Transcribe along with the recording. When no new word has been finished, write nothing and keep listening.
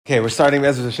Okay, we're starting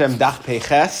Be'ezus Hashem Daf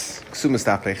Peiches, Ksumas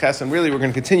Daf Peiches, and really we're going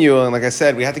to continue. And like I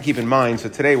said, we have to keep in mind. So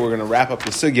today we're going to wrap up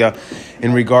the sugya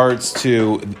in regards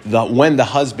to when the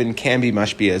husband can be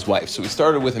mashpia his wife. So we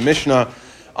started with a Mishnah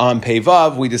on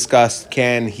Peivav. We discussed we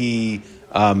had a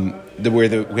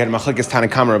Machlekes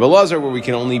Tanakama Rabbi Elazar where we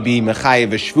can only be mechayev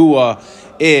v'shvua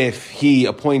if he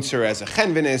appoints her as a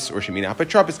chenvenis or Shemina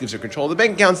Apotropos, gives her control of the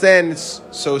bank accounts. Then,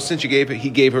 so since he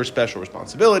gave her special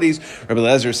responsibilities, Rabbi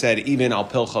Elazar said even al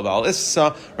pilcha v'al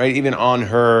issa, right? Even on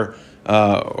her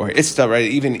or ista, right?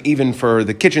 Even for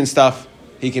the kitchen stuff,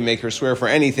 he can make her swear for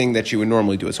anything that she would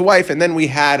normally do as a wife. And then we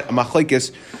had a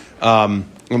machlekes.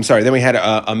 Then we had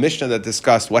a Mishnah that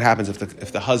discussed what happens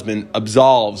if the husband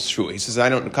absolves shvua. He says, "I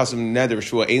don't custom neder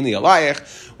shvua ainli alayich."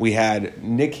 We had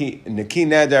Niki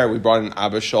neder. We brought in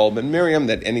Abba Shaul ben Miriam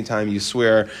that anytime you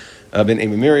swear, ben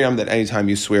Amy Miriam, that anytime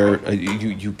you swear,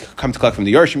 you come to collect from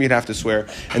the Yarshim, you'd have to swear.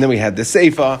 And then we had the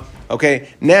Seifa. Okay,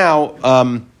 now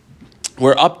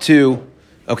we're up to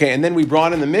and then we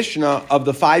brought in the Mishnah of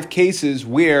the 5 cases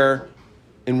where,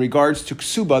 in regards to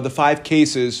ksuba, the 5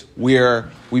 cases where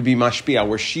we be mashpia,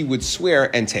 where she would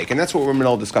swear and take. And that's what we're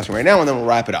all discussing right now, and then we'll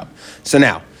wrap it up. So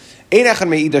now, ein echad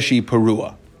me'ida she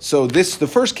perua. So the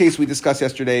first case we discussed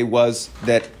yesterday was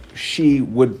that she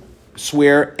would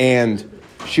swear and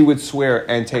take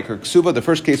her ksuba. The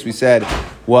first case we said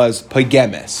was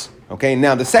pogemes. Okay,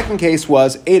 now the second case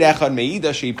was ein echad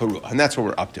me'ida she perua, and that's what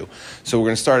we're up to. So we're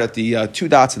going to start at the 2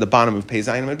 dots at the bottom of Pei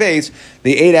Zayin and Beis.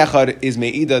 The ein echad is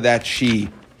me'ida that she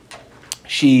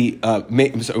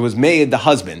was made the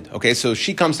husband. Okay, so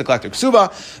she comes to collect her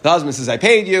ksuba. The husband says, "I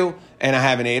paid you, and I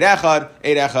have an eid echad."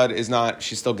 Eid echad is not.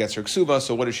 She still gets her ksuba.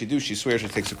 So what does she do? She swears she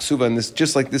takes her ksuba, and this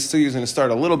just like this is going to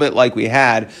start a little bit like we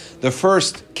had the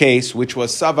first case, which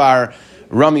was Savar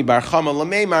Rami Bar Chama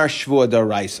Lameimar Shvua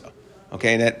Daraisa.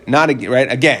 Okay, that not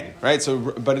again, right? So,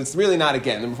 but it's really not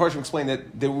again. The Mepharshim explained that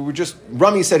we were just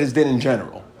Rami said his din in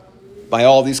general by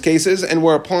all these cases, and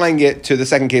we're applying it to the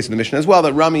second case of the Mishnah as well,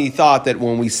 that Rami thought that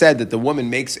when we said that the woman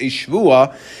makes a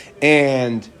shvua,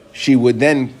 and she would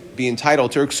then be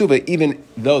entitled to her ksuba, even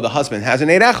though the husband has an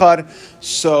eid echad,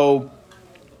 so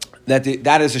that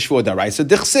is a shvua daraisa.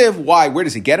 Dichsiv, why? Where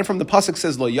does he get it from? The pasuk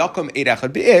says, Lo yakum eid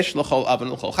echad b'ish, l'chol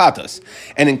avan l'chol chatas.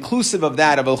 And inclusive of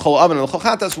that, of l'chol avan l'chol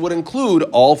chatas, would include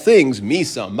all things,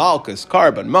 misa, malchus,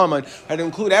 karban, mammon, and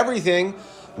include everything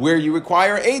where you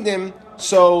require eidim.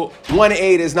 So one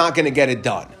aid is not going to get it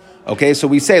done. Okay, so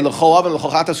we say l'chol avan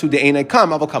l'chol chatas hu de'enei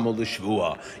kam aval kamol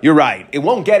l'shvua. You're right. It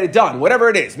won't get it done. Whatever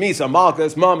it is, misa,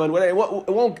 malchus, mammon, whatever,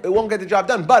 it won't get the job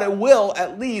done. But it will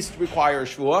at least require a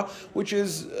shvua, which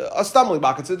is a stumbling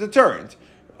block. It's a deterrent.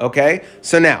 Okay,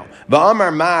 so now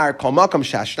va'amar mar kol makam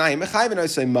shashnayim mechayev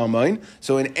noisei mammon.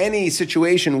 So in any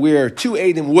situation where 2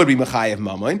 aidim would be mechayev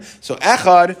mammon, so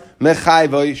echad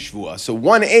mechayev shvua. So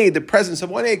one aid, the presence of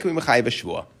one aid, can be mechayev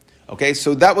shvua. Okay,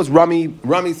 so that was Rami.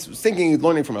 Rami's thinking,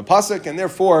 learning from a pasuk, and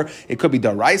therefore it could be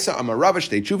daraisa. Amar Ravash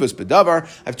de chuvas bedavar. I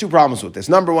have 2 problems with this.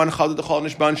 Number one, chad dechol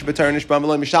nishban shebetar nishban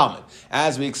v'lo mishalman.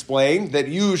 As we explained, that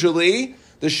usually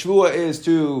the shvua is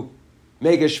to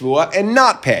make a shvua and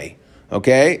not pay.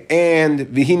 Okay, and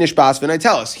vihi nishbas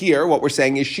v'naitelis. Here, what we're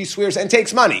saying is she swears and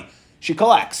takes money. She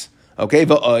collects. Okay,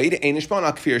 v'oid ein nishban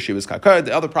akfir shibud karka.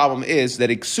 The other problem is that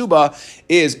a ksuba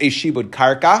is a shibud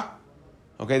karka.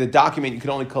 Okay, the document you can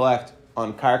only collect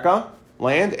on karka,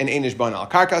 land, and einish ban al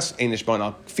karkas, einish ban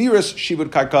al kfiras, shibud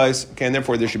karkais. Okay, and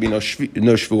therefore there should be no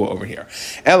shvua over here.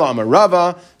 Ela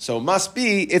amarava, so it must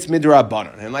be it's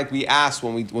midrabanan. And like we asked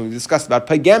when we discussed about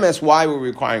pagemes, why we're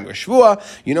requiring a shvua?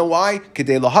 You know why?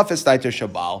 Kedei lahafes daiter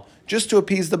shabal, just to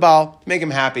appease the baal, make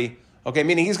him happy. Okay,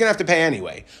 meaning he's going to have to pay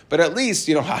anyway. But at least,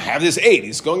 I have this aid.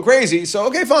 He's going crazy. So,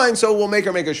 okay, fine. So we'll make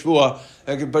her make a shvua.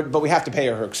 But we have to pay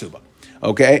her ksuba.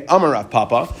 Okay, Amarav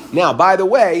Papa. Now, by the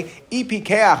way,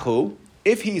 ipikeahu,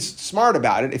 if he's smart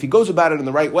about it, if he goes about it in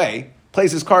the right way,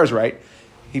 plays his cards right,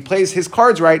 he maisile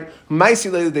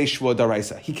de shvua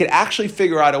daraisa. He could actually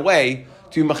figure out a way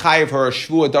to machayev her a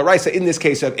shvua daraisa, in this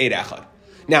case of eid echad.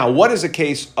 Now, what is a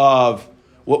case of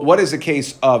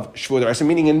shvua daraisa?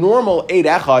 Meaning a normal eid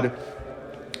echad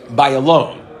by a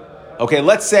loan. Okay,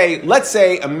 let's say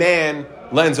a man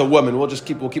lends a woman. We'll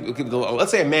keep the loan. Let's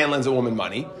say a man lends a woman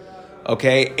money.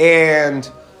 Okay, and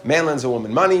man lends a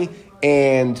woman money,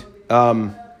 and a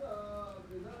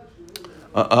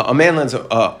man lends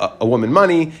a woman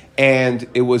money, and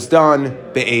it was done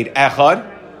be'eid echad,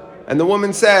 and the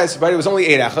woman says, right, it was only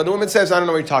eid echad. The woman says, I don't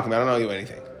know what you're talking about. I don't know you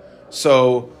anything.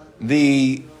 So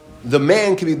the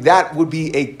man could be, that would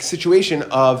be a situation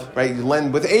of, right, you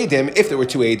lend with eidim. If there were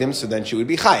 2 eidim, so then she would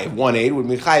be chayiv. 1 aid would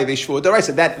be chayiv a shvua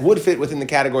daraisa. That would fit within the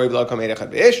category of l'akam eid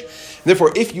echad b'ish.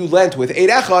 Therefore, if you lent with eid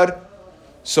echad,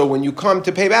 So when you come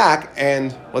to pay back,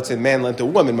 and let's say man lent a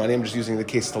woman money, I'm just using the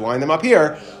case to line them up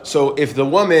here. So if the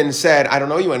woman said, I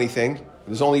don't owe you anything,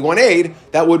 there's only one aid,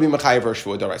 that would be Mechayev or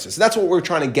Shvuah D'Oraisa. So that's what we're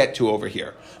trying to get to over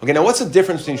here. Okay, now what's the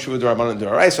difference between Shvuah D'Rabbanan and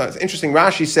D'Oraisa? It's interesting,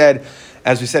 Rashi said,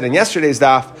 as we said in yesterday's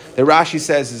daf, that Rashi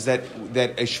says is that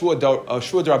a Shvuah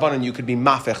D'Rabbanan, you could be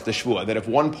mafech the Shvuah, that if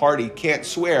one party can't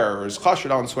swear or is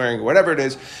chashud on swearing or whatever it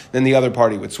is, then the other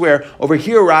party would swear. Over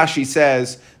here, Rashi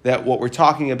says that what we're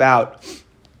talking about,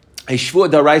 a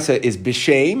Shvuah D'Oraisa is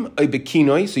b'shem, a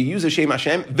bekinoi, so you use a Shem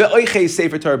Hashem, ve'oichei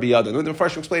sefer Torah biyado. What the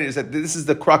first explained is that this is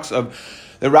the crux of,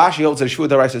 the Rashi holds that a Shvuah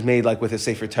D'Oraisa is made like with a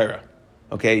sefer Torah.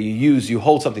 Okay, you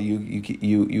hold something,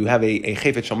 you have a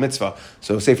chefetz shel mitzvah,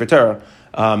 so sefer Torah,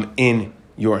 in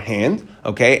your hand,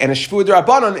 okay, and a Shvuah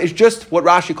D'Rabbanan is just what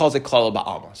Rashi calls a klal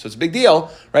ba'alma. So it's a big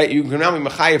deal, right? You can now be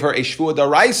mechayev her a Shvuah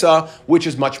D'Oraisa, which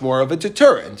is much more of a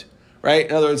deterrent. Right?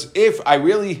 In other words, if I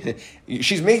really,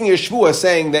 she's making a shvuah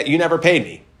saying that you never paid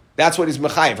me. That's what he's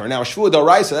mechayev her. Now, a shvuah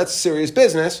d'oraisa, that's serious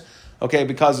business, okay,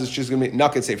 because it's just going to be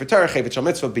naked sefer Torah, chefetz shel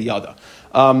mitzvah, biyada.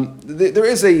 There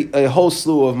is a whole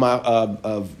slew of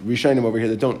Rishonim over here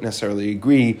that don't necessarily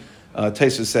agree.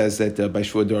 Tosfos says that by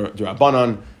shvuah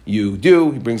d'Rabbanan, you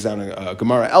do. He brings down a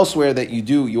Gemara elsewhere that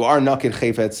you are naked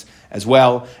chefetz as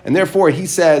well. And therefore, he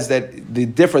says that the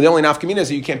only nafkamina is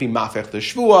that you can't be mafech the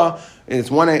shvuah. It's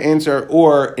one answer,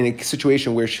 or in a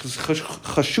situation where she's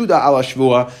chashuda ala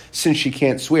shvuah, since she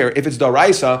can't swear. If it's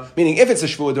d'oraisa, meaning if it's a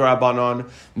shvuah d'Rabbanan,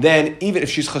 then even if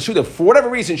she's chashuda, for whatever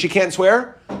reason she can't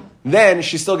swear, then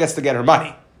she still gets to get her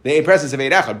money. The presence of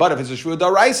eid echad. But if it's a shvuah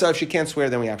d'oraisa, if she can't swear,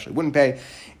 then we actually wouldn't pay.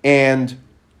 And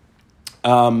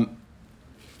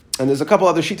there's a couple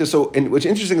other shitas. So, what's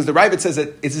interesting is the Ravid says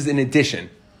that this is in addition.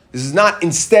 This is not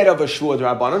instead of a Shvuah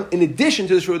D'Rabbanan. In addition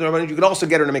to the Shvuah D'Rabbanan, you can also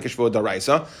get her to make a Shvuah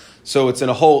D'Oraisa. So it's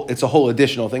a whole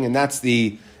additional thing, and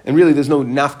really there's no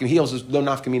nafkamina, there's no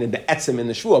nafkamina the etzim in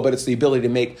the Shvuah, but it's the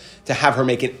ability to have her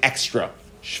make an extra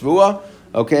Shvuah.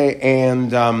 Okay,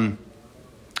 and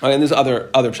there's other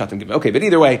pshatim given. Okay, but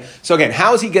either way, so again,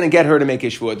 how is he going to get her to make a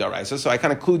Shvuah D'Oraisa? So I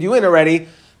kind of clued you in already,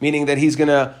 meaning that he's going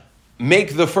to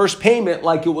make the first payment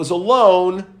like it was a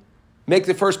loan. Make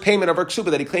the first payment of her ksuba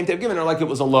that he claimed to have given her like it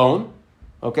was a loan,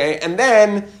 okay? And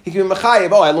then he can be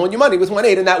mechayev, I loaned you money with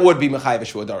 1/8, and that would be mechayev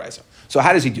shvuah d'oraisa. So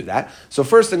how does he do that? So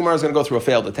first the Gemara is going to go through a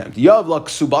failed attempt. Yav la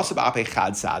ksubasa ba'apei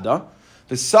chad sada.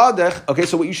 Okay,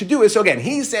 so what you should do is, so again,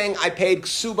 he's saying I paid the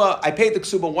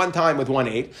ksuba one time with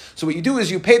 1/8. So what you do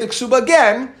is you pay the ksuba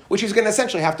again, which he's going to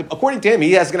essentially have to, according to him,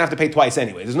 he's going to have to pay twice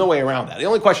anyway. There's no way around that. The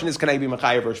only question is, can I be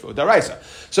mechayev or shvuah d'oraisa?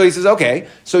 So he says, okay,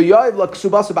 so yav la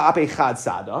ksubasa ba'apei chad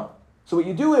sada. So what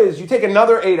you do is you take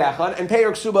another eid echad and pay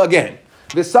your ksuba again.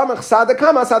 V'samach sada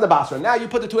kama sada basra. Now you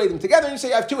put the two eidim together and you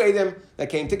say I have two eidim that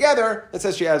came together. That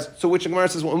says she has. So which the Gemara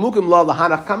says umukim la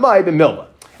lahanach kamai b'milva.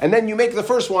 And then you make the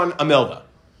first one a milva,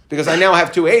 because I now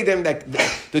have two eidim that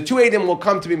the two eidim will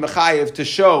come to be mechayev to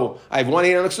show I have one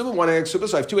eid on a ksuba, one eid on a ksuba,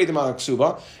 so I have two eidim on a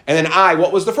ksuba, and then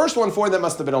what was the first one for? That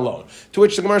must have been a loan. To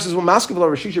which the Gemara says, well, maskevla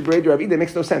rashisha brei Rav Ida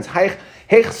makes no sense. Heich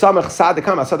samach sada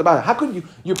kama sada basra. How could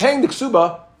you're paying the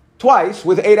ksuba twice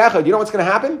with eid echad? You know what's going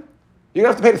to happen? You're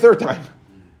going to have to pay the third time.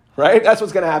 Right? That's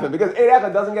what's going to happen, because eid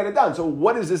echad doesn't get it done. So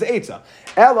what is this eitzah?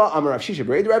 Ella amar Rav Shisha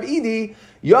b'reid Rav Idi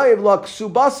yayiv la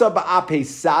ksubasa ba'apei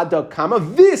sada kama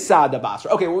v'sada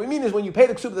basra. Okay, what we mean is when you pay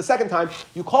the ksuba the second time,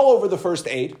 you call over the first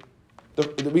eid.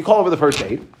 We call over the first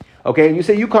eid. Okay, and you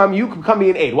say you come be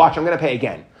an eid. Watch, I'm going to pay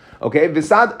again. Okay,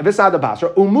 v'sada basra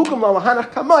umukum la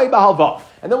lahanach kamai b'halva.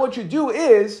 And then what you do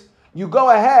is you go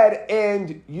ahead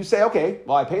and you say, okay,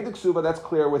 well, I paid the ksuba, that's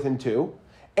clear within 2.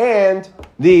 And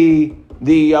the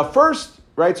first,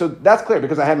 right, so that's clear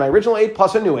because I had my original 8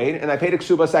 plus a new 8, and I paid a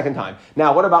ksuba a second time.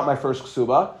 Now, what about my first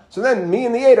ksuba? So then me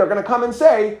and the 8 are going to come and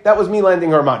say, that was me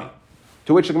lending her money.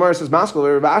 To which the Gemara says, what do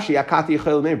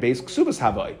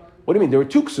you mean? There were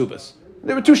 2 ksubas.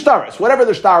 There were 2 shtaras. Whatever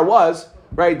the shtar was,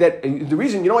 right, that the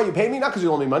reason, you know why you paid me? Not because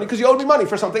you owed me money, because you owed me money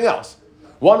for something else.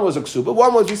 One was a ksuba,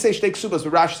 one was, we say shtei ksubas,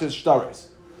 but Rashi says shtaris.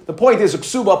 The point is a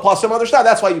ksuba plus some other shtar,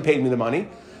 that's why you paid me the money.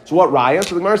 So what raya?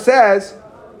 So the Gemara says,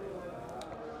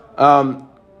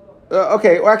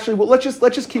 okay, well actually, let's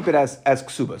just keep it as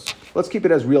ksubas. Let's keep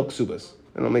it as real ksubas.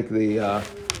 And I'll make the,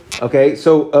 okay,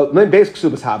 so base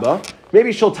ksubas haba.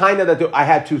 Maybe she'll taina that I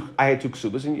had two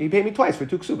ksubas, and he paid me twice for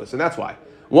 2 ksubas, and that's why.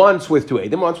 Once with 2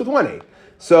 eidim, once with 1 eid.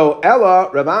 So Ella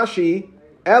Amar Ravashi,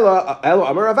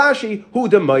 hu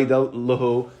demaida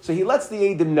lahu. So he lets the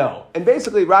eidim know. And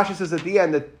basically, Rashi says at the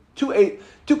end that 2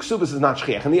 ksubas is not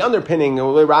shchiach. And the underpinning, the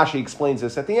way Rashi explains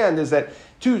this at the end, is that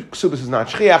 2 ksubas is not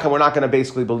shchiach, and we're not going to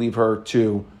basically believe her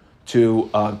to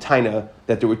Taina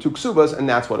that there were 2 ksubas, and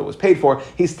that's what it was paid for.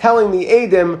 He's telling the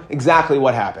Eidim exactly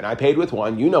what happened. I paid with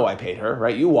 1. You know I paid her,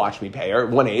 right? You watched me pay her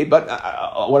 1 aid, but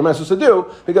what am I supposed to do?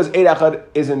 Because 8 echad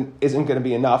isn't going to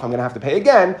be enough. I'm going to have to pay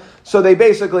again. So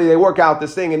they work out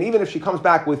this thing, and even if she comes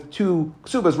back with 2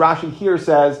 ksubas, Rashi here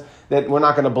says that we're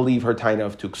not going to believe her Taina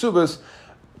of 2 ksubas.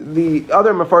 The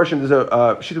other Mefarshim, there's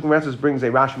Shidduch Merantzes brings a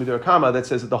Rashi Midor Kama that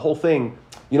says that the whole thing,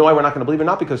 you know why we're not going to believe it?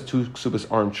 Not because 2 ksubas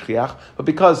aren't shchiach, but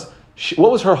because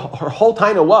what was her whole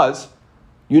taina was,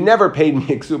 you never paid me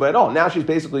a ksuba at all. Now she's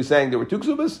basically saying there were 2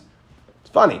 ksubas.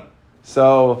 It's funny.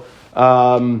 So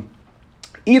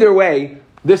either way,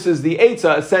 this is the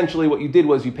eitzah. Essentially, what you did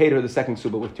was you paid her the second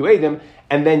ksuba with 2 edim,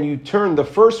 and then you turned the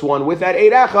first one with that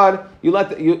 8 echad. You let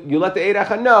the 8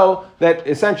 echad know that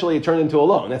essentially it turned into a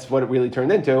loan. That's what it really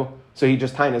turned into. So he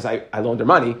just tainas, I loaned her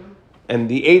money, and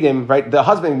the edim, right? The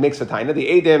husband makes a taina. The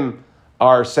edim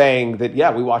are saying that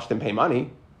we watched him pay money.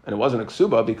 And it wasn't a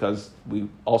ksuba because we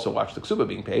also watched the ksuba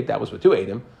being paid. That was with 2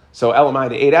 edim. So Elamai,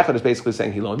 the 8 echad, is basically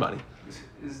saying he loaned money.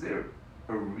 Is there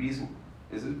a reason?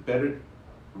 Is it better?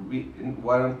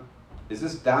 Is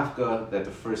this dafka that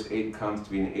the first 8 comes to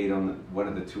be an 8 on one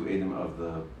of the 2 edim of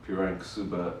the Purah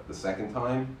ksuba the second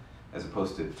time, as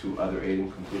opposed to 2 other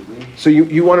edim completely? So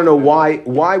you want to know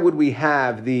why would we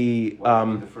have the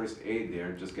the first 8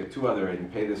 there? Just get 2 other edim,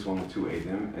 pay this one with 2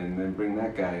 edim, and then bring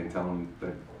that guy and tell him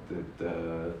that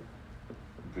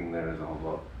bring that as a whole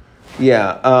lot.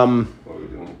 Yeah. What are we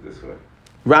doing it this way?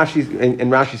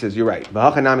 Rashi says you're right.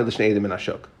 But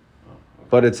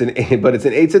it's an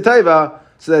eitzah taiva,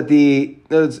 so that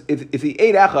if the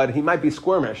 8 echad, he might be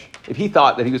squirmish. If he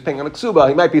thought that he was paying on a ksuba,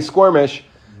 he might be squirmish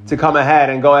to come ahead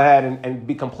and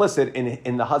be complicit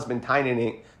in the husband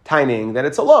tining that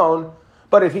it's a loan.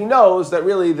 But if he knows that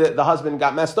really the husband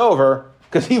got messed over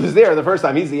because he was there the first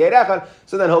time, he's the 8 echad,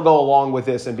 so then he'll go along with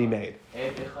this and be made.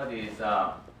 8 echad is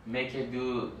make it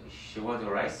do Shavot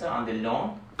Raisa on the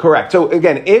loan? Correct. So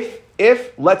again, if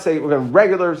let's say we're going to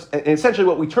regulars, and essentially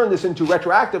what we turn this into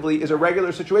retroactively is a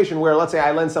regular situation where, let's say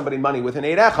I lend somebody money with an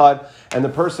 8 echad, and the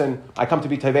person, I come to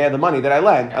be tevei the money that I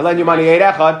lend you money 8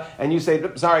 echad, and you say,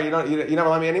 sorry, you never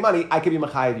lend me any money, I could be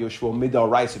mechayev you shvuah midor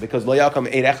raisa, because lo yakom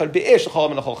 8 echad be'ish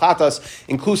l'chol l'chol chatas,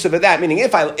 inclusive of that, meaning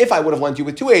if I would have lent you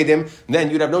with 2 edim,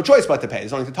 then you'd have no choice but to pay.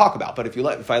 There's nothing to talk about. But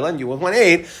if I lend you with 1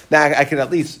 8, then I can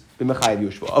at least be mechayev you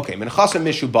shvuah. Okay, menachasam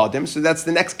mishubadim. So that's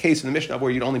the next case in the Mishnah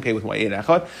where you'd only pay with 1 8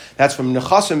 echad. That's from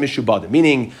Nechasam Mishubadim.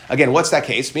 Meaning, again, what's that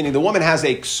case? Meaning the woman has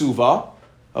a ksuva,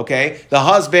 okay? The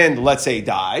husband, let's say,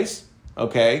 dies,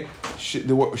 okay?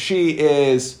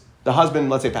 The husband,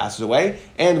 let's say, passes away,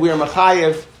 and we are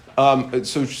Machayev,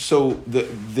 so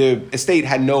the estate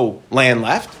had no land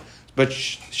left, but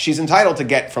she's entitled to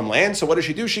get from land, so what does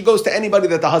she do? She goes to anybody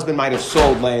that the husband might have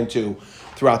sold land to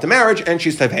throughout the marriage, and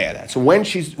she's Tevei that. So when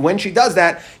she does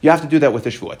that, you have to do that with the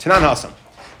Shvuah. Tanan Hasam.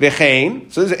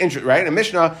 V'chein, so this is interesting, right? A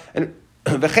Mishnah, and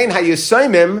v'chein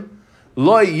haYisaimim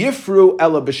lo yifru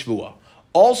ela b'shvuah.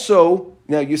 Also,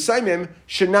 now Yisaimim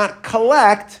should not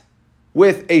collect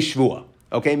with a shvuah,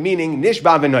 okay? Meaning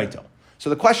nishba v'noito. So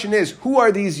the question is, who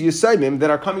are these Yisaimim that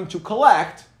are coming to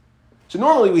collect? So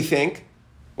normally we think,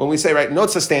 when we say, right,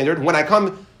 note's a standard, when I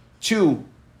come to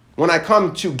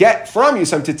get from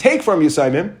Yisaimim, to take from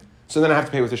Yisaimim, so then I have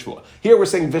to pay with a shvuah. Here we're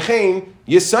saying v'chein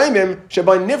yisaimim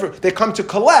shaban nivr. They come to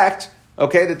collect,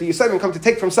 okay, that the yisaimim come to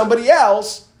take from somebody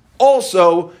else,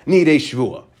 also need a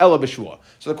shvuah, ela b'shvuah.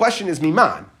 So the question is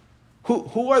miman.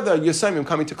 Who are the Yisaimim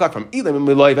coming to collect from?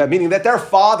 Meaning that their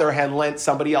father had lent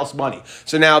somebody else money.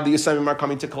 So now the Yisaimim are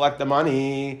coming to collect the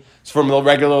money from the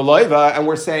regular loiva, and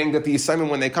we're saying that the Yisaimim,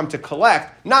 when they come to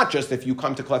collect, not just if you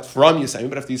come to collect from Yisaimim,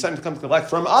 but if the Yisaimim come to collect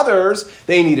from others,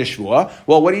 they need a shvuah.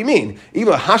 Well, what do you mean?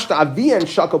 Even hashta avian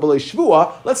shakabale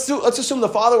shvuah. Let's assume the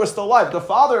father was still alive. The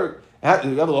father, you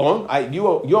have a loan, you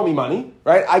owe me money,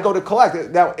 right? I go to collect.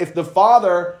 Now, if the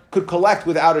father could collect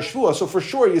without a shvuah, so for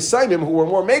sure Yisaimim, who were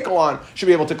more mekalon, should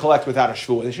be able to collect without a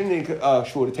shvuah. They shouldn't need a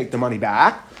shvuah to take the money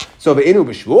back. So ve'inu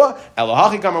b'shvuah,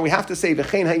 elahachi kamar, we have to say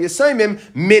v'chein ha-Yisaimim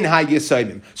min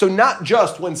ha-Yisaimim. So not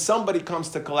just when somebody comes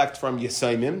to collect from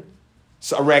Yisaimim,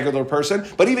 a regular person,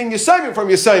 but even Yisaimim from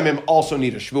Yisaimim also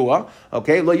need a shvuah.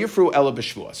 Okay, lo yifru ela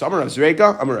b'shvuah. So I'm Rav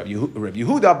Zreika, I'm Rav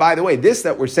Yehuda. By the way, this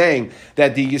that we're saying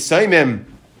that the Yisaimim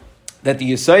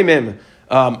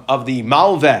of the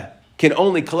Malveh can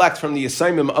only collect from the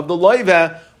Yisaimim of the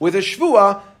Loiveh with a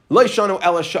shvuah.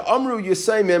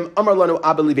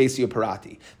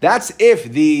 That's if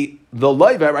the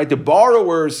Loiveh, right, the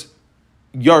borrower's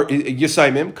your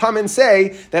Yisaimim come and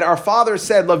say that our father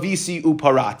said lavisi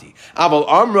uparati.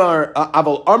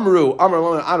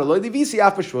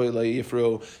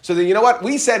 So then you know what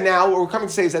we said now. What we're coming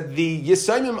to say is that the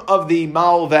Yisaimim of the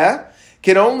Malveh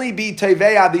can only be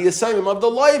Teveya, the Yisaimim of the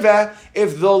Loiveh,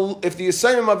 if the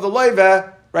Yisaimim of the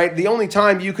Loiveh, right, the only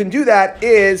time you can do that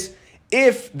is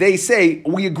if they say,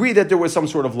 we agree that there was some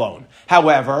sort of loan.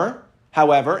 However,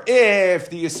 if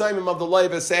the Yisaimim of the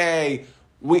Loiveh say,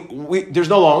 there's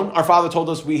no loan, our father told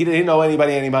us he didn't owe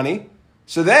anybody any money,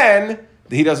 so then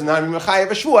he doesn't have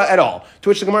mechayev a shvua at all. To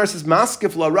which the Gemara says,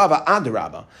 maskif la rava ad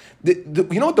rava. You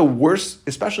know what the worst,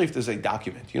 especially if there's a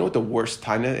document, you know what the worst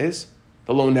time is?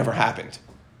 The loan never happened.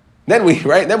 Then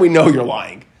we know you're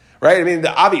lying, right? I mean,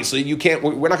 obviously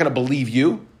we're not going to believe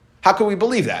you. How can we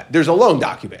believe that? There's a loan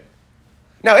document.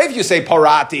 Now, if you say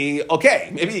parati,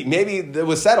 okay, maybe it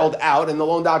was settled out and the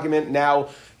loan document now,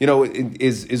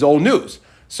 is old news.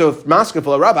 So if maskef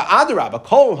la rava adarabba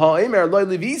kol ha'emer loy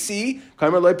levisi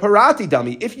kaimer loy parati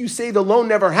dami. If you say the loan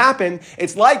never happened,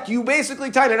 it's like you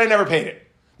basically tied it. I never paid it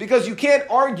because you can't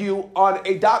argue on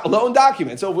a loan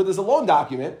document. So if there's a loan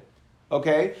document,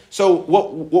 okay. So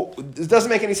what this doesn't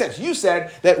make any sense. You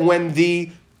said that when the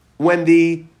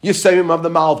Yisaimim of the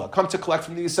Malva come to collect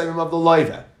from the Yisaimim of the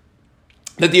Loiveh,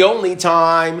 that the only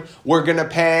time we're going to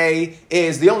pay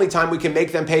is the only time we can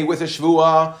make them pay with a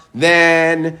shvua.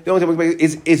 Then the only time we can pay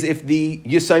is if the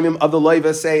Yisaimim of the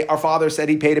Loiveh say our father said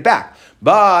he paid it back.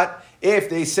 But if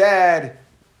they said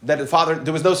that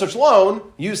there was no such loan,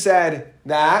 you said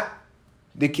that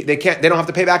they don't have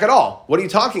to pay back at all. What are you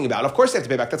talking about? Of course they have to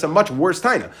pay back. That's a much worse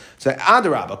taina. So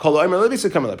adarabba kol omer levisi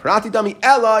kamer leparati dami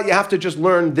ella. You have to just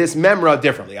learn this memra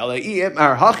differently.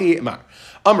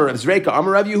 Amar Rav Zreika,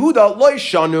 Amar Rav Yehuda, Lo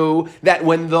Shanu, that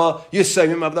when the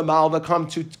Yisaimim of the Malva come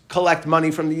to collect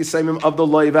money from the Yisaimim of the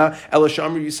Loiveh,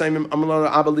 Elishamru Yisaimim Amar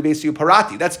Abba Libesi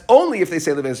Parati. That's only if they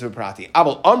say Libesi Parati.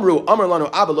 Abel Amru Amar Lanu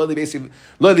Abba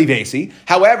Libesi.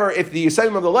 However, if the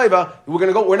Yisaimim of the Loiveh,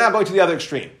 we're not going to the other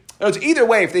extreme. Either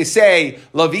way, if they say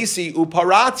lavisi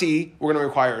uparati, we're going to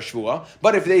require a shvua.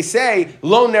 But if they say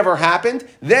loan never happened,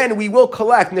 then we will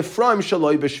collect nefram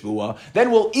shaloi b'shvua.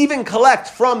 Then we'll even collect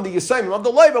from the yisaimim of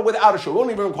the loiva without a shvua. We won't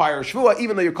even require a shvua,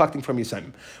 even though you're collecting from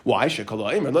yisaimim. Why?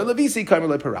 Lavisi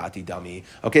kaimer parati dami.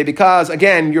 Okay, because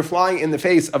again, you're flying in the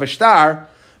face of a shtar.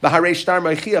 We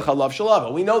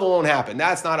know the loan happened.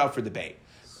 That's not up for debate.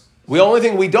 The only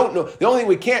thing we don't know, the only thing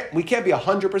we can't be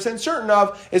 100% certain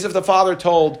of is if the father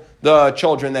told the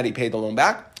children that he paid the loan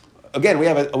back. Again, we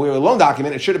have a loan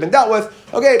document; it should have been dealt with.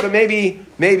 Okay, but maybe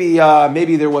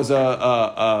there was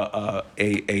a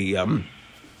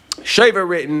shaver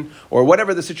written or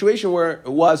whatever the situation where it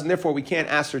was, and therefore we can't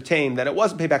ascertain that it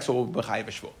wasn't paid back. So we'll be chayav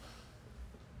shvua.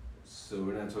 So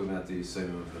we're not talking about the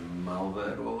Yisayim of the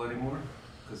Malva at all anymore.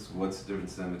 Because what's the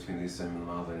difference then between the Yisayim and the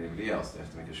Malva and anybody else? They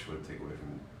have to make a shvua to take away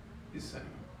from Yisayim.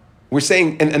 We're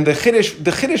saying, and the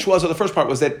chiddush was, or the first part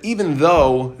was that even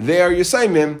though they are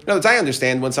Yisayimim, I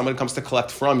understand when someone comes to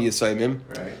collect from Yisayimim,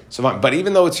 right? So fine, but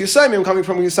even though it's Yisayimim coming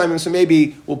from Yisayimim, so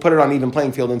maybe we'll put it on even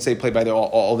playing field and say play by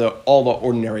all the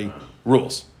ordinary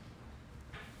rules.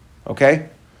 Okay,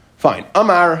 fine.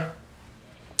 Amar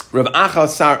Rav Acha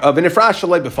Sar v'nifrash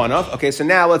shalei b'fanav. Okay, so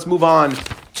now let's move on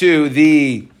to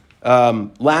the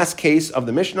last case of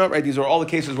the Mishnah, right? These are all the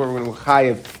cases where we're going to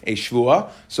chayev a shvua.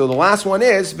 So the last one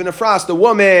is v'nefras, the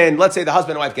woman. Let's say the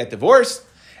husband and wife get divorced,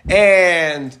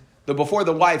 and before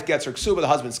the wife gets her ksuba, the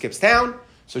husband skips town.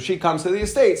 So she comes to the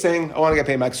estate saying, "I want to get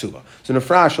paid my ksuba." So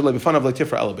nefras shalei b'fanav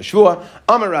letifra ela b'shvua.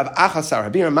 Amar Rav Achasar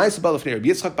Habir Ma'aseh B'Lefnei Rabbi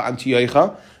Yitzchak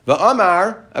Ba'Antiocha.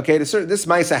 V'Amar, okay, this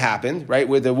Ma'aseh happened, right,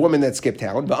 with the woman that skipped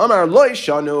town. V'Amar lo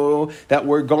yishanu, that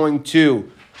we're going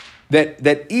to.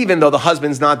 That even though the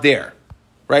husband's not there,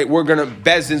 right?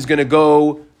 Bezdin's gonna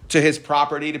go to his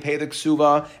property to pay the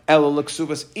ksuva. Ela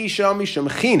l'ksuvas isha misham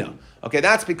china. Okay,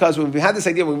 that's because when we had this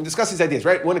idea, when we discussed these ideas,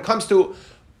 right? When it comes to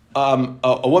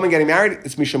a woman getting married,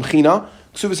 it's misham china.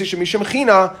 Ksuvas isha misham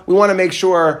china. We want to make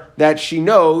sure that she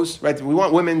knows, right? We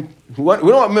don't want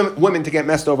women to get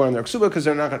messed over on their ksuva because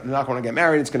they're not going to get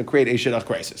married. It's going to create a shidduch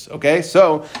crisis. Okay,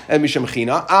 so and misham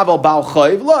china. Aval bal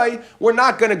chayv loy. We're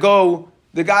not going to go.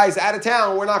 The guy's out of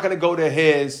town, we're not going to go to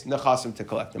his nechasim to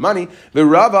collect the money.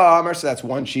 V'Rava Amar, so that's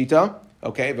one shita.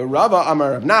 Okay, V'Rava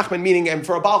Amar of Nachman, meaning, and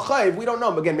for a Baal Chayv, we don't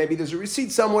know. Again, maybe there's a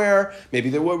receipt somewhere, maybe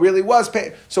there really was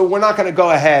paid. So we're not going to go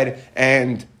ahead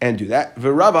and do that.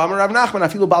 V'Rava Amar of Nachman,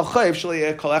 afilu Baal Chayv,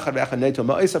 shalei kol echad ve'echad neto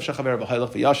ma'osav shechaver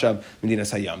v'chaylach v'yashav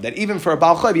medinas hayam. That even for a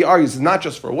Baal Chayv, he argues, it's not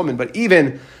just for a woman, but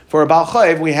even for a Baal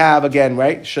Chayv, we have, again,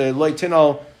 right, shalei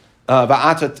tinol, so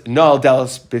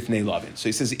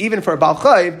he says, even for a Baal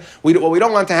Chayv, what we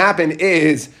don't want to happen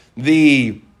is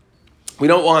the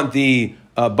the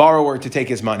borrower to take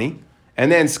his money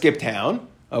and then skip town,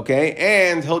 okay?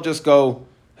 And he'll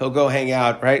go hang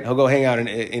out, right? He'll go hang out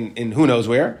in who knows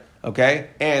where, okay?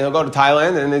 And he'll go to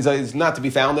Thailand and he's not to be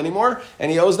found anymore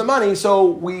and he owes the money. So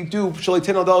we do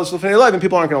 $10 and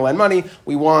people aren't going to lend money.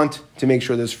 We want to make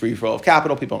sure there's free flow of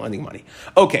capital. People aren't lending money.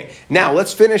 Okay, now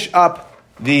let's finish up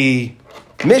the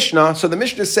Mishnah. So the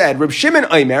Mishnah said, Reb Shimon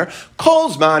Omer,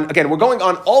 Kolzman, again, we're going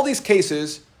on all these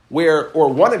cases or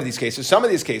one of these cases, some of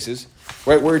these cases,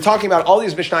 right, we're talking about all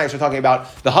these Mishnayos, we're talking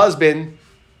about the husband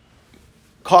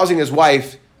causing his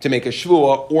wife to make a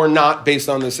shvuah or not based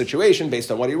on the situation, based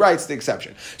on what he writes, the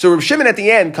exception. So Reb Shimon at the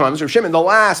end comes, Reb Shimon, the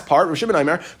last part, Reb Shimon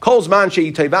Omer, Kol Zman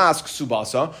she'i tevas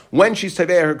ksubasa, when she's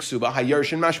teveh her ksuba,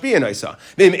 hayarshin mashbiyan oisa.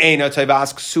 Vim eina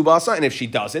tevas ksubasa, and if she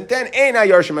doesn't, then eina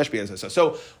yarshin mashbiyan oisa.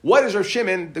 So what is Reb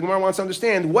Shimon, the Gemara wants to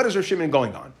understand, what is Reb Shimon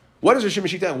going on? What is Reb Shimon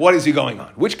Shita? What is he going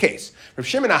on? Which case? Reb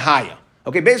Shimon Ahaya.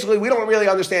 Okay, basically we don't really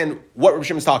understand what Reb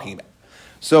Shimon is talking about.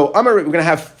 So we're going to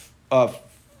have 4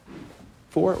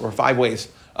 or 5 ways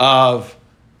of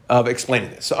explaining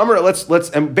this. So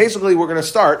let's and basically we're going to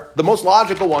start. The most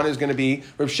logical one is going to be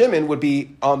Reb Shimon would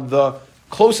be on the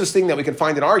closest thing that we can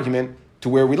find an argument to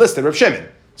where we listed Reb Shimon.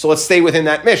 So let's stay within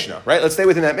that Mishnah, right? Let's stay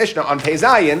within that Mishnah on Pei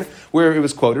Zayin where it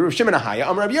was quoted Reb Shimon Ahaya,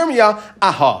 Amar Reb Yirmiyah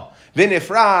Aha. So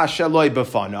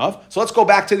let's go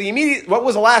back to the immediate, what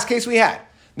was the last case we had?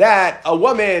 That a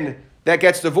woman that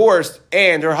gets divorced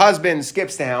and her husband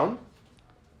skips town,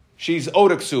 she's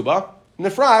owed a ksuba,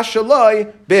 nefrash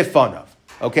shaloi bifanav.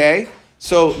 Okay?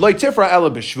 So, loy tifra ela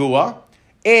b'shvua.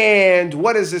 And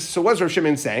what is this? So what's Rav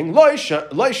Shimon saying? The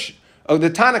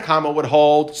Tanakama would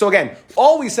hold. So again,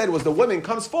 all we said was the woman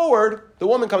comes forward,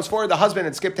 the husband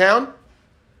had skipped town.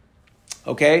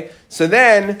 Okay, so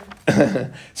then,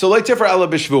 so loy tifra ela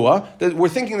b'shvua. We're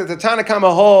thinking that the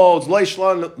Tanakama holds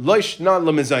loishnan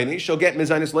lemizayni. She'll get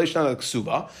mizaynis loishnan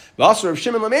ksuba. Also Rav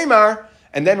Shimon lemeimar,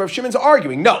 and then Rav Shimon's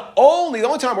arguing. No, the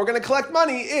only time we're going to collect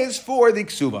money is for the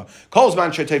ksuba.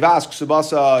 Kolzman shetevas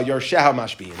ksubasa yarsheha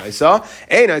mashbiyin.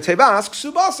 Ena tevas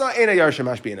ksubasa ena yarsheha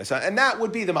mashbiyin. And that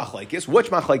would be the machlekes.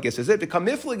 Which machlekes is it? Become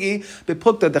miflagi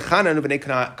bepukta dechanan uvnei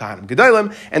kahanim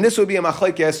gedolim, and this would be a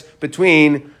machlekes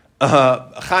between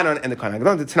Chanan and the Kohen.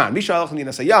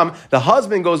 The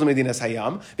husband goes to Medinas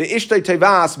Hayam, the Ishtay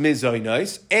Tevas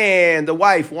Mizoinos, and the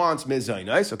wife wants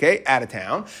Mizoinos, okay, out of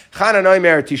town. Chanan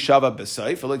Omer Tishava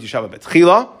B'Seif, Tishava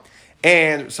B'Tchila.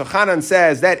 And so Chanan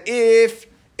says that if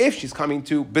she's coming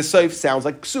to B'Seif, sounds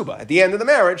like Ksuba. At the end of the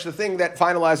marriage, the thing that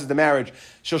finalizes the marriage,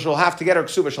 she'll have to get her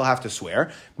Ksuba, she'll have to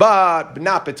swear, but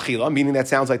not B'Tchila, meaning that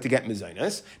sounds like to get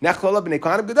Mizainis.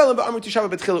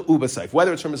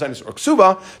 Whether it's from Mizainis or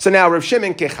Ksuba. So now Rav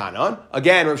Shimon Kechanan,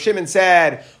 again, Rav Shimon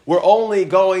said, we're only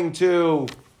going to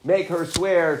make her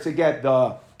swear to get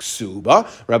the Ksuba.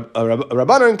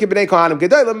 Rabbanan kibnei kohanim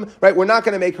gedolim. Right, we're not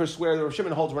going to make her swear. The Rav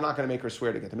Shimon holds we're not going to make her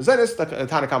swear to get the mezainis. The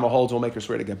Tanakama holds we'll make her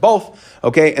swear to get both.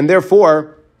 Okay, and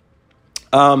therefore,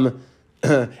 and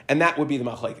that would be the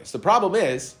machlekes. The problem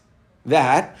is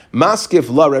that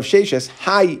maskif la Rav Sheshes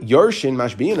hay yorshin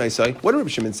mashbiyin isai. What did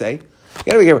Rav Shimon say? You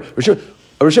got to be careful.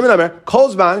 Rav Shimon Omer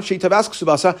kolzman sheitavas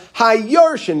ksubasa hay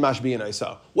yorshin mashbiyin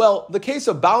isai. Well, the case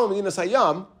of Baal Medinas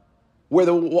Hayam, where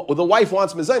the wife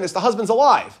wants mezainis, the husband's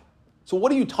alive. So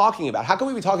what are you talking about? How can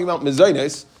we be talking about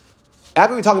mezainis? How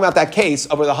can we be talking about that case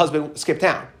of where the husband skipped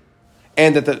town?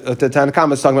 And that the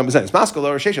Tanakama is talking about mezainis. Maskal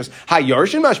or Sheshos. Hi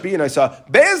Yarshim mashbiyin Isa.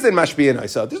 Bezdin mashbiyin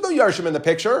Isa. There's no Yarshim in the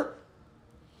picture.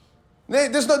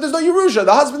 There's no Yerusha.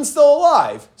 The husband's still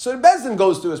alive. So Bezdin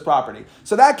goes to his property.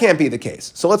 So that can't be the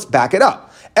case. So let's back it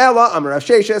up. Ella Amar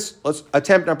Sheshos. Let's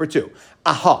attempt number 2.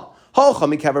 Aha. So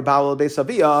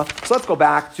let's go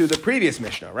back to the previous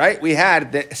Mishnah, right? We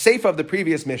had the seif of the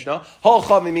previous Mishnah.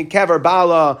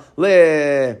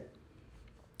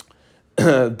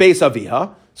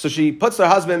 So she puts her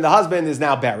husband, the husband is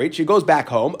now buried. She goes back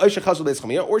home, or she goes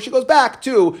back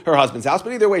to her husband's house,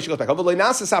 but either way she goes back home. That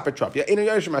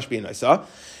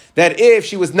if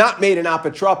she was not made an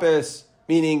apotropos,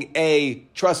 meaning a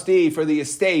trustee for the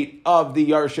estate of the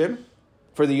Yarshim,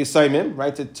 for the Yisayimim,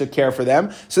 right, to care for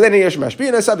them. So then Yarshim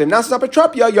Mashbiyin Isa, Vim Nasas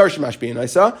Apotropia, Yarshim Mashbiyin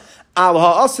Isa, Al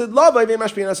Ha'asid Lava, Vim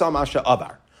Mashbiyin Isa, Masha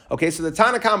Avar. Okay, so the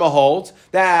Tanakama holds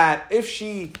that if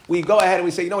we go ahead and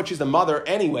we say, you know what, she's the mother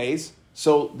anyways,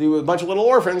 so there were a bunch of little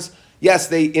orphans, yes,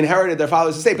 they inherited their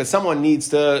father's estate, but someone needs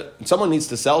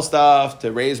to sell stuff,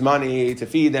 to raise money, to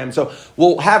feed them. So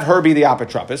we'll have her be the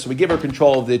apotropos. So we give her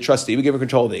control of the trustee, we give her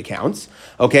control of the accounts.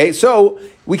 Okay, so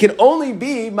we can only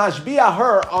be mashbiah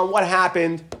her on what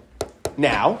happened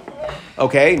now.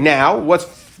 Okay, now,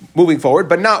 what's moving forward,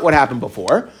 but not what happened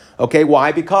before. Okay,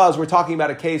 why? Because we're talking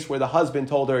about a case where the husband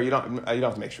told her you don't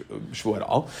have to make shvuah at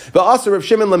all. But also Rav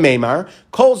Shimon lemeimar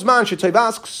kol zman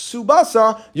shetovask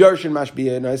subasa yarshin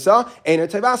mashbiya nisa ena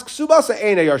tovask subasa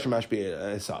ena yarshin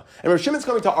mashbiya nisa. And Rav Shimon's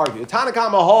coming to argue. The Tanna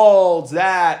Kama holds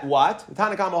that what? The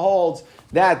Tanna Kama holds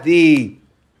that the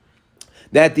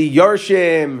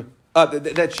yarshim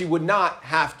that she would not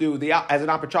have to as an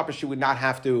apotropos she would not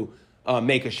have to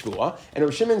make a shvuah. And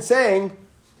Rav Shimon's saying.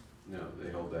 No, they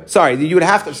hold that. Sorry, you would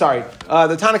have to. Sorry,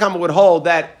 the Tanna Kama would hold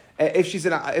that if she's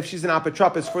an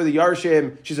apotropos for the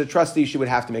yarshim, she's a trustee, she would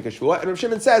have to make a shvuah. And Rav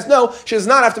Shimon says no, she does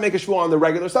not have to make a shvuah on the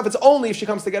regular stuff. It's only if she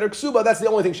comes to get her ksuba. That's the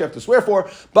only thing she has to swear for.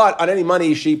 But on any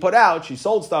money she put out, she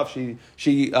sold stuff, she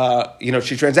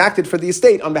transacted for the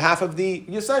estate on behalf of the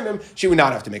Yisayimim, she would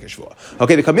not have to make a shvuah.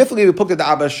 Okay, the kamifli we put at the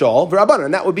Abashol v'Rabbanan,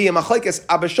 and that would be a machlekes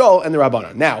Abashol and the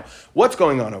Rabbanan. Now, what's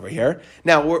going on over here?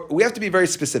 Now we have to be very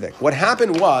specific. What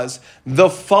happened was the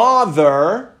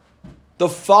father,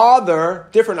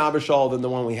 different Abishal than the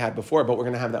one we had before, but we're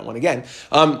going to have that one again.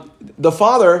 The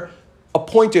father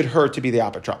appointed her to be the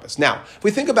apotropos. Now, if we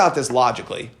think about this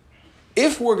logically,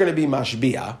 if we're going to be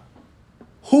mashbia,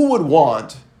 who would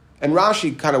want, and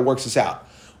Rashi kind of works this out,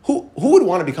 who would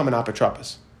want to become an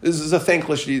apotropos? This is a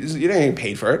thankless, you're not getting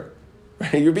paid for it.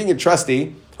 Right? You're being a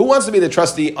trustee. Who wants to be the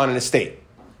trustee on an estate?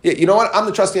 You know what? I'm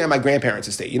the trustee on my grandparents'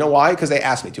 estate. You know why? Because they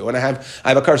asked me to, and I have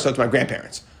a car sold to my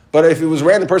grandparents. But if it was a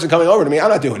random person coming over to me, I'm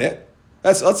not doing it.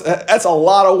 That's a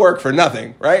lot of work for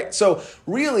nothing, right? So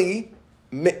really,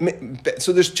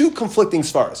 so there's two conflicting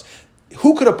svaras.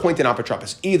 Who could appoint an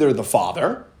apotropos? Either the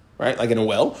father, right, like in a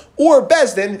will, or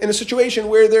Bezdin in a situation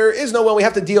where there is no will, we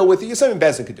have to deal with it. Yisayim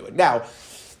Bezdin could do it. Now,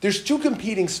 there's two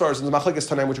competing svaras in the Machlekes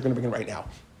Tanaim, which we're going to begin right now.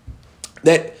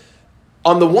 That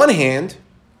on the one hand,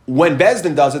 when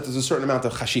Bezdin does it, there's a certain amount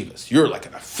of chashivas. You're like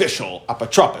an official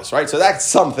apotropos, right? So that's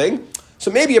something. So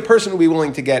maybe a person would be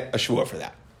willing to get a shvuah for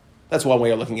that. That's one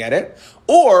way of looking at it.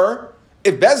 Or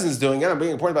if Bezdin's doing it, I'm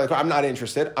being appointed by the court, I'm not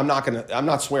interested. I'm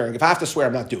not swearing. If I have to swear,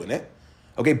 I'm not doing it.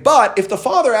 Okay, but if the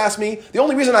father asked me, the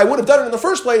only reason I would have done it in the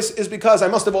first place is because I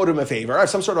must have owed him a favor. I have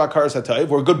some sort of akaras hatayv.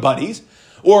 We're good buddies.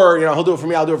 Or, he'll do it for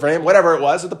me, I'll do it for him, whatever it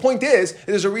was. But the point is,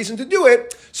 there's a reason to do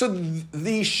it. So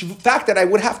the fact that I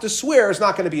would have to swear is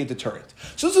not going to be a deterrent.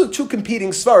 So those are the two competing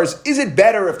svaras. Is it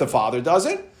better if the father does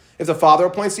it? If the father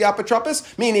appoints the apotropos,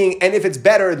 meaning, and if it's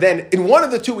better, then in one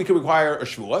of the two we could require a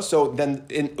shvuah. So then,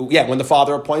 when the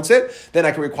father appoints it, then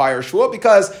I can require a shvuah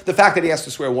because the fact that he has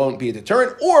to swear won't be a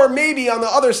deterrent. Or maybe on the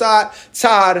other side,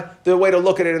 tzad, the way to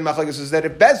look at it in Machlekes is that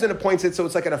if Bezdin appoints it, so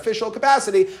it's like an official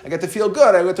capacity, I get to feel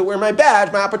good, I get to wear my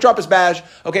badge, my apotropos badge.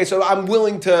 Okay, so I'm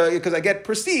willing to, because I get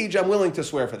prestige, I'm willing to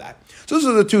swear for that. So those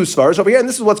are the two svaras over here, and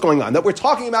this is what's going on. That we're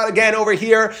talking about again over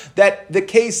here, that the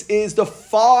case is the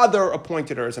father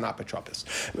appointed her as an apotropos.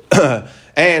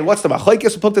 And what's the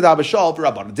machlekes? Abashal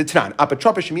v'Rabbanan. Ditran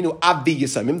apotropos sheminu avdi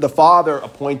yisamim. The father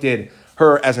appointed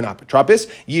her as an apotropos.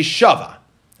 Yishava.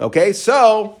 Okay,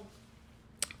 so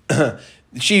the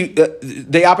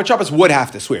apotropos would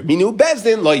have to swear. Minu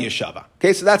Bezdin lo yishava.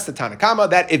 Okay, so that's the Tanna Kama,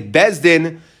 that if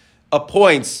Bezdin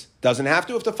appoints, doesn't have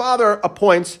to. If the father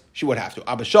appoints, she would have to.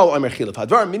 Abashal omer chilaf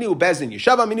hadvar. Minu Bezdin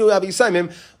yishava. Minu avi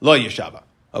yisamim lo yishava.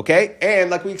 Okay, and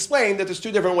like we explained, that there's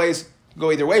two different ways. Go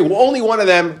either way. Well, only one of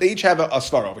them, they each have a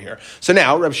svar over here. So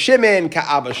now, Rav Shimon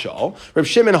ka'Abashol. Rav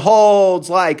Shimon holds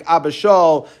like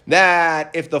Abashol that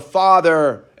if the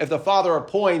father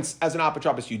appoints as an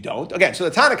apotropos, you don't. Again, so the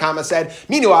Tanna Kama said,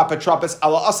 Minu apotropos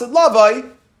ala asid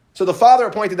lavai. So the father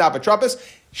appointed the apotropos.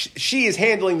 She is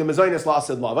handling the mezainis la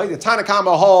asid lavai. The Tanna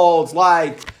Kama holds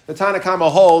like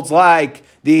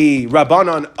the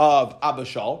Rabbanon of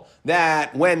Abashol,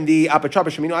 that when the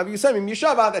apotropos sheminu avi yisamim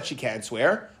yishava, that she can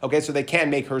swear. Okay, so they can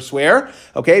make her swear.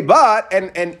 Okay, but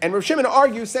and Rav Shimon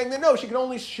argues saying that no, she'll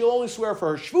only swear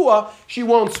for her shvuah. She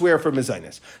won't swear for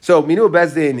mezainis. So minu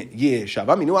bezdin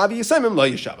yishava, minu avi yisamim lo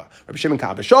yishava. Rav Shimon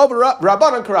ka'Abashol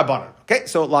Rabbanon k'Rabbanon. Okay,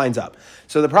 so it lines up.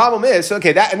 So the problem is,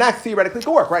 that theoretically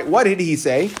could work, right? What did he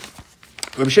say?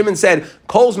 Rabbi Shimon said,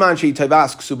 "Kol zman she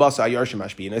tavask subasa yarshim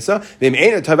mashbiyinesa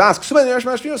v'im'ena tavask subasa yarshim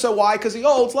mashbiyinesa." Why? Because he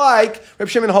holds like Rabbi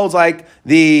Shimon holds like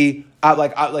the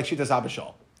like Shitas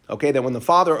Abashol. Okay, that when the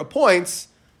father appoints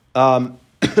an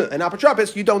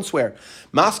apotropos, you don't swear.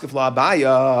 Maskef la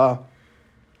abaya.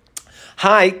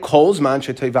 Hi, kol zman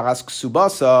she tavask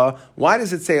subasa. Why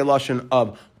does it say a lashon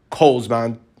of kol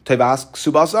zman tavask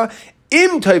subasa?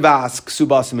 Im tavask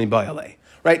subasa mibayale.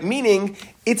 Right, meaning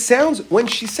it sounds, when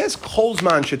she says kol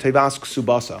zman shetevask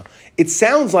subasa, it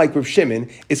sounds like Rav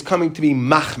Shimon is coming to be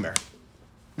machmer.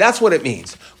 That's what it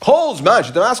means. Kol zman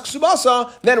shetevask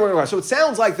subasa. Then we're going to. So it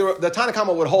sounds like the Tanna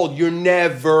Kama would hold you're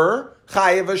never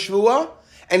chayev a shvuah,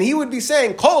 And he would be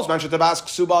saying, Kol Zman Shetabas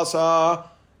Ksubasa,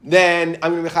 then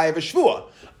I'm going to be Chayav a Shvua.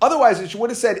 Otherwise, it would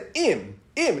have said im.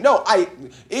 No,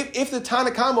 if the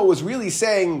Tanakama was really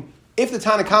saying,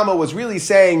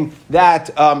 that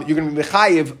you're going to be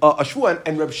Mechayiv a Shvua,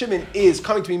 and Reb Shimon is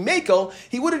coming to be Mekel,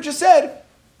 he would have just said,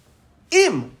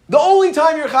 im. The only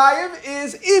time you're Chayiv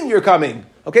is im you're coming.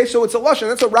 Okay, so it's a lashon.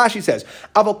 That's what Rashi says.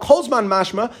 Aval kolzman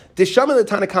mashma deshamel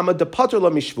letanakama depater la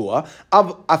mishvua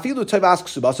afilu tevas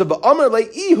ksubasa va'amar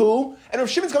leihu, and Rav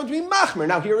Shimon's going to be machmer.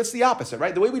 Now here it's the opposite,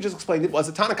 right? The way we just explained it was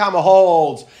the Tanakama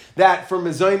holds that for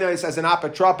mezainos as an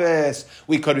apotropis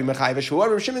we could be mechayiv shvua.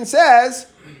 Rav Shimon says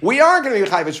we are going to be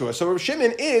mechayiv shvua. So Rav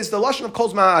Shimon is the lashon of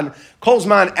kolzman.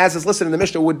 Kolzman, as is listed in the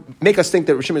Mishnah, would make us think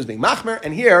that Rav Shimon is being machmer,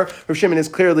 and here Rav Shimon is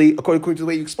clearly, according to the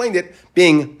way you explained it,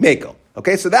 being mekel.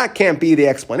 Okay, so that can't be the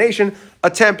explanation.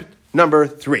 Attempt number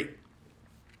 3.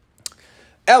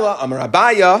 Ella Amar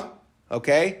Abaya,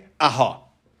 okay, aha.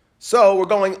 So we're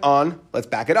going on, let's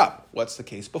back it up. What's the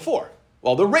case before?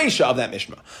 Well, the Reisha of that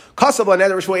Mishnah. Kasav la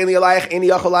neder shvua einli alayich eini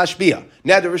yachol lashbia.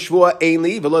 Neder shvua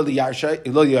einli v'lo yarshai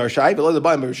v'lo the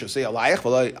ba'im b'rishusei alayich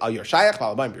v'lo al yarshayach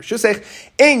v'lo ba'im b'rishusei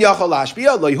ein yachol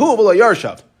lashbia lo yehu v'lo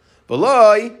yarshav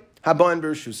v'lo haban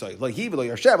b'rishusei lo yehi v'lo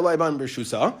yarshav v'lo haban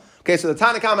b'rishusei. Okay, so the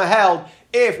Tanakama held,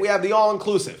 if we have the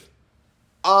all-inclusive,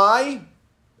 my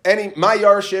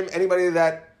Yarshim, anybody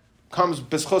that comes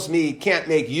b'schus me can't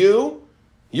make you,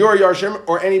 your Yarshim,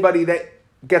 or anybody that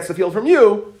gets the field from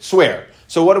you, swear.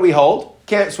 So what do we hold?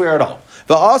 Can't swear at all.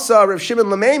 V'asa Rav Shimon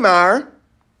l'meimar,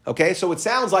 okay, so it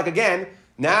sounds like, again,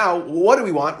 now, what do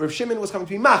we want? Rav Shimon was coming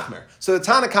to be machmer. So the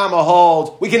Tanakama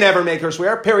holds, we can never make her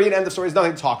swear, period, end of story, is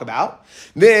nothing to talk about.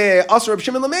 The Asar Rav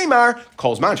Shimon l'meimar,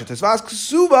 Kol's man she'tesvas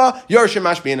ksuba, Yarshim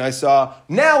mashbi'in isa.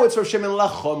 Now it's Rav Shimon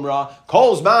l'chumra,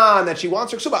 Kol's man, that she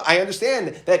wants her ksuba. I understand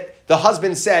that the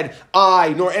husband said,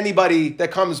 I, nor anybody that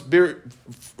comes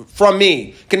from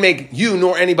me, can make you,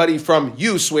 nor anybody from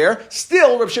you swear.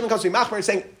 Still, Rav Shimon comes to be machmer,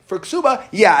 saying, for ksuba,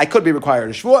 yeah, I could be required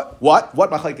a shvua. What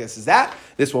machlekes is that?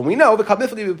 This one we know. The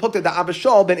kabifli we put the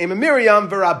Abishol ben Ema Miriam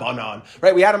v'Rabbanan.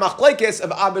 Right, we had a machlekes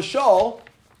of Abishol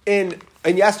in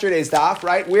yesterday's daf,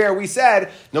 right, where we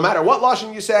said no matter what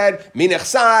lashon you said,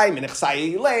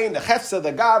 minechsai elaine, the chefsa,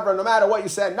 the gavra, no matter what you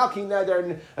said, naki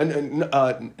neder,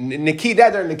 niki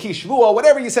neder, niki shvua,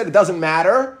 whatever you said, it doesn't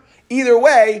matter. Either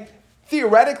way,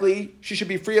 theoretically, she should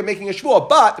be free of making a shvuah,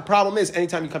 but the problem is,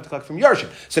 anytime you come to collect from Yarshim.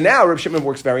 So now Rav Shimon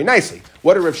works very nicely.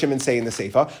 What did Rav Shimon say in the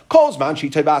Seifa? Kolzman she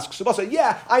tevas ksubasa.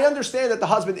 Yeah, I understand that the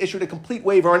husband issued a complete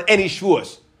waiver on any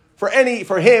shvuahs. For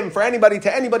him, for anybody,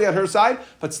 to anybody on her side,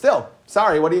 but still,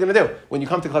 sorry, what are you going to do? When you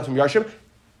come to collect from Yarshim,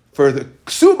 for the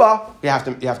ksuba, you have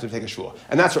to take a shvuah.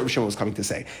 And that's what Rav Shimon was coming to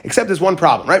say. Except there's one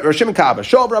problem, right? Rav Shimon Kaba,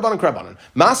 Shob Rabbanan Krabanan,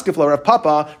 Maskif la Rav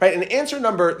Papa, right? And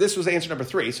this was answer number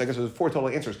 3, so I guess it was 4 total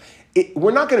answers.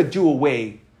 We're not going to do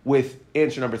away with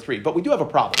answer number 3, but we do have a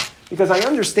problem. Because I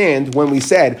understand when we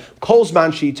said,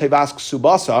 Kolzman shi tevas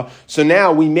ksubasa, so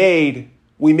now we made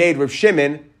Rav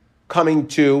Shimon coming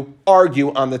to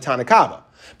argue on the Tanakama.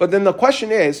 But then the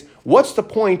question is, what's the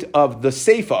point of the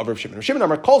Seifa of Rav Shimon? Rav Shimon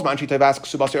Amar Kolzman she tevas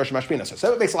ksubasa Yarshim mashbina.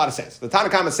 So it makes a lot of sense. The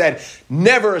Tanakama said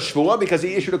never a shvuah because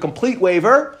he issued a complete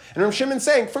waiver, and Rav Shimon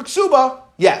saying for ksuba,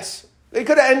 yes. They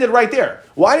could have ended right there.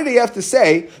 Why did he have to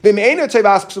say nobody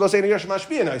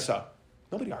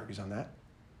argues on that?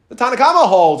 The Tanakama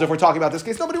holds, if we're talking about this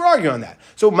case, nobody will argue on that.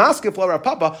 So, Maskif la Rav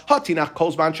Papa, hatinach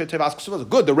kolzman she tevas ksubasa.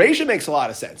 Good, the Reisha makes a lot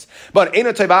of sense. But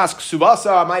ena tevas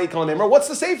ksubasa ma'ikon nemer. What's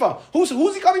the Seifa? Who's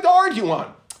he coming to argue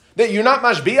on? That you're not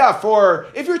mashbiah for,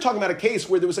 if you're talking about a case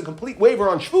where there was a complete waiver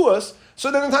on shvuas,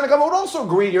 so then the Tanakama would also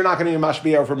agree you're not going to be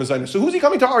mashbiah for mezainis. So who's he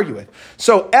coming to argue with?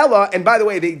 So Ella, and by the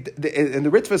way, and the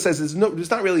Ritva says it's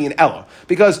not really an Ella,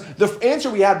 because the answer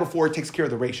we had before takes care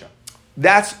of the Reisha.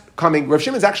 That's coming. Rav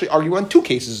Shimon's actually arguing on 2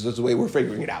 cases, is the way we're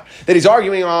figuring it out. That he's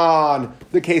arguing on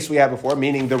the case we had before,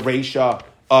 meaning the Reisha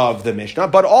of the Mishnah,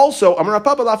 but also,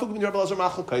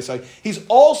 he's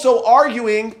also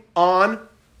arguing on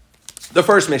the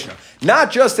first Mishnah.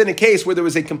 Not just in a case where there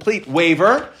was a complete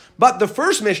waiver, but the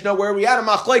first Mishnah where we had a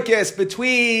machlekes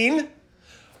between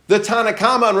the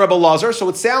Tanakama and Rebbe Lazar. So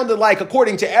it sounded like,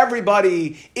 according to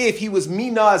everybody, if he was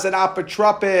mina as an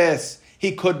apotropis,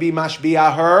 he could be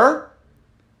mashbiah her.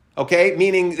 Okay,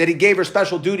 meaning that he gave her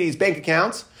special duties, bank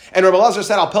accounts. And Rebbe Lazar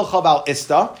said, al pilchav al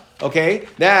ista. Okay,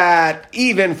 that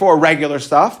even for regular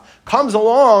stuff comes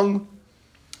along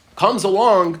with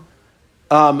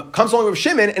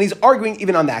Shimon, and he's arguing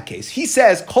even on that case. He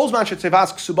says, Kolzman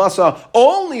she'tevas ksubasa,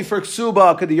 only for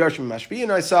ksuba could the Yarshim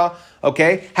mashbi'in isa.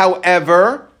 Okay,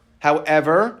 however,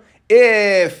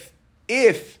 if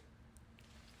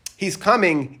he's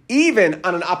coming even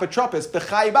on an apotropis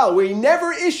b'chayibal, where he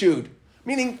never issued,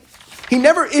 meaning he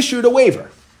never issued a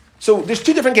waiver. So there's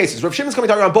two different cases. Rav Shimon's coming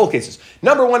to argue on both cases.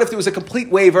 Number one, if there was a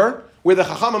complete waiver where the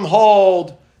Chachamim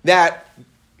hold that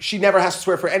she never has to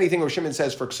swear for anything, Rav Shimon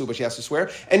says for ksuba she has to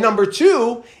swear. And number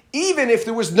two, even if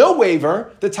there was no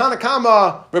waiver, the Tanna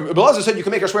Kama, Rabbi Elazar said you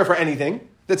can make her swear for anything.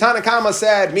 The Tanna Kama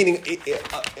said, meaning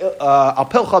al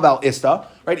pilcha val ista,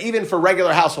 right? Even for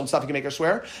regular household stuff, you can make her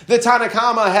swear. The Tanna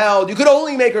Kama held you could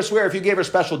only make her swear if you gave her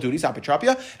special duties,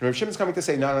 apotropia. And Rav Shimon's coming to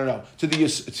say, no. To the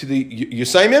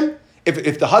Yusaimim,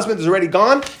 if the husband is already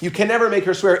gone, you can never make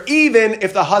her swear, even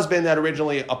if the husband that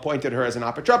originally appointed her as an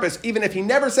apotropis, even if he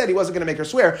never said he wasn't going to make her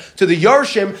swear. To the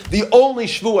Yarshim, the only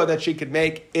shvua that she could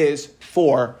make is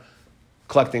for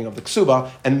collecting of the ksuba,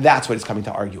 and that's what he's coming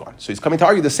to argue on. So he's coming to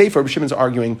argue the Sefer. Rabbi Shimon's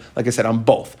arguing, like I said, on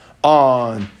both.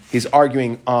 He's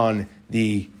arguing on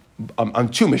the on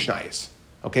two Mishnayos.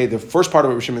 Okay, the first part of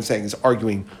what Rabbi Shimon's saying is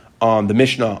arguing on the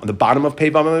Mishnah on the bottom of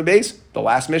Pei Vav Amud Beis, the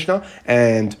last Mishnah,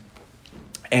 and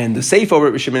the Sefer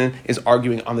Rabbi Shimon is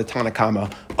arguing on the Tanna Kama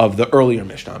of the earlier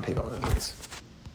Mishnah on Pei Vav Amud Beis.